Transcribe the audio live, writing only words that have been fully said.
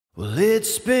Well,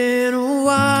 it's been a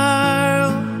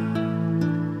while,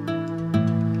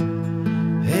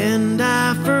 and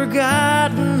I've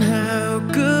forgotten how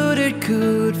good it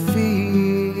could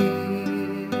feel.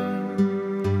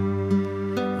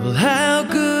 Well, how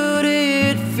good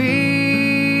it feels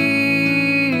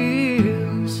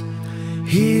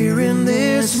here in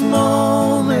this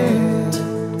moment.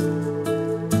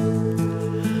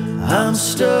 I'm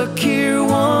stuck here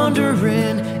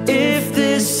wondering if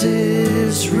this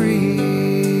is real,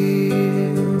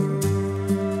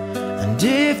 and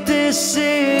if this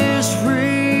is real.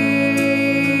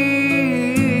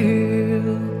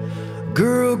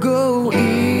 Girl, go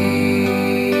easy,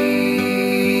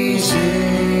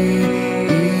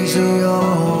 easy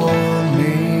on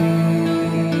me.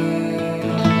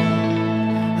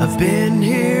 I've been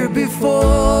here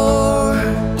before,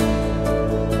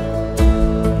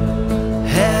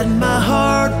 had my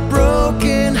heart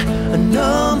broken a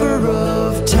number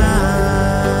of times,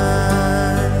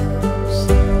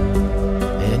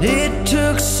 and it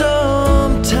took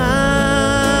some time,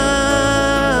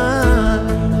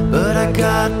 but I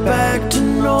got back to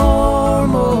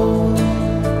normal,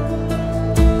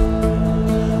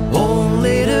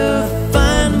 only to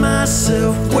find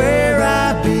myself where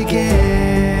I began.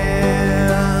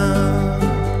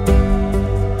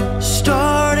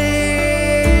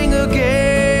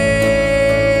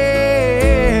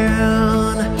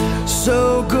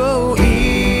 So go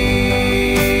easy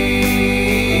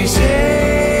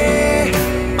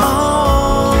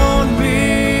on me,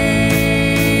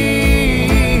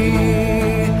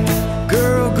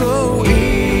 girl, go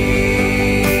easy,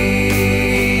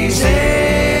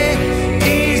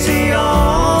 easy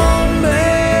on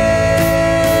me.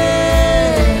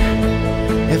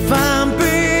 If I'm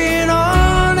being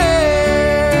honest,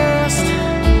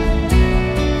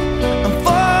 I'm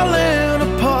falling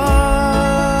apart.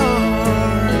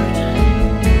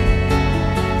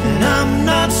 I'm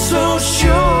not so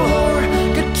sure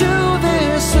could do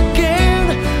this again,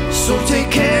 so take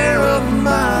care of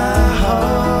my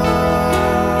heart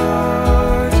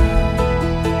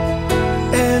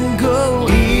and go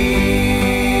easy,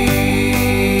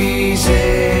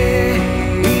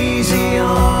 easy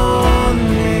on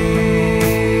me.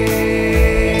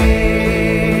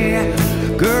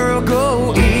 Girl,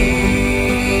 go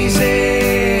easy,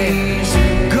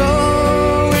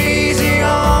 go easy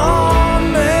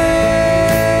on me.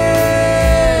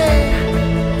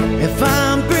 If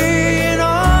I'm being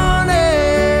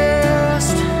honest,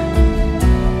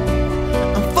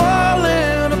 I'm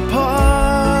falling apart,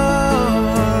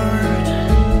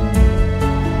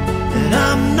 and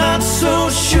I'm not so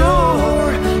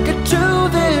sure could do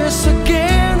this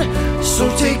again, so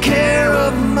take care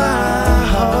of my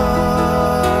heart.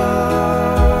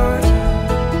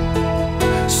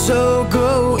 So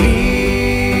go easy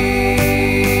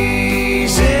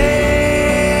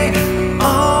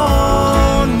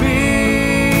on me,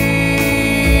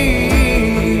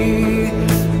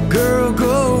 girl,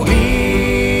 go easy,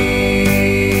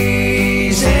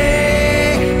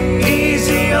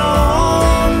 easy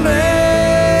on me.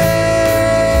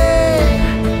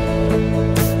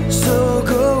 So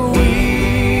go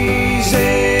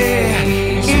easy,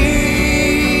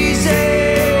 easy,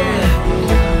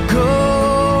 go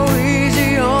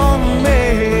easy on me,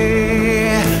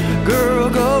 girl,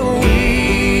 go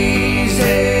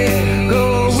easy,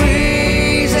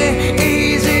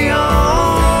 easy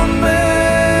on me.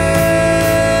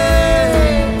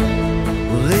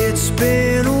 Well, it's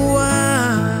been a while,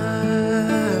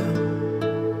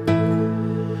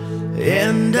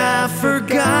 and I've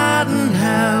forgotten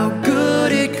how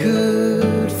good it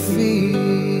could feel,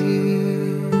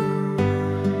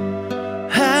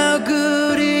 how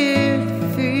good it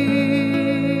feels.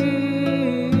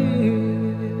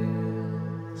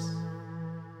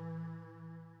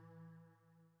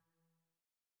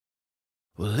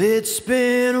 Well, it's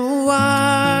been a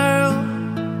while,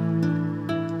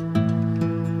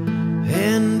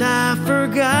 and I've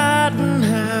forgotten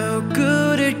how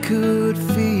good it could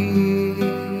feel.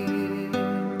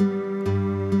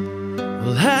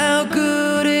 Well, how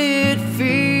good it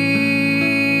feels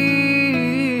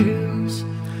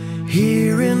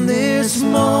here in this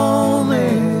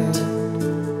moment.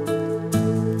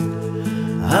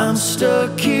 I'm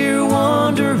stuck here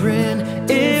wondering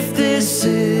if this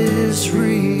is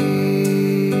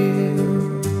real,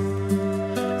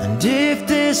 and if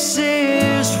this is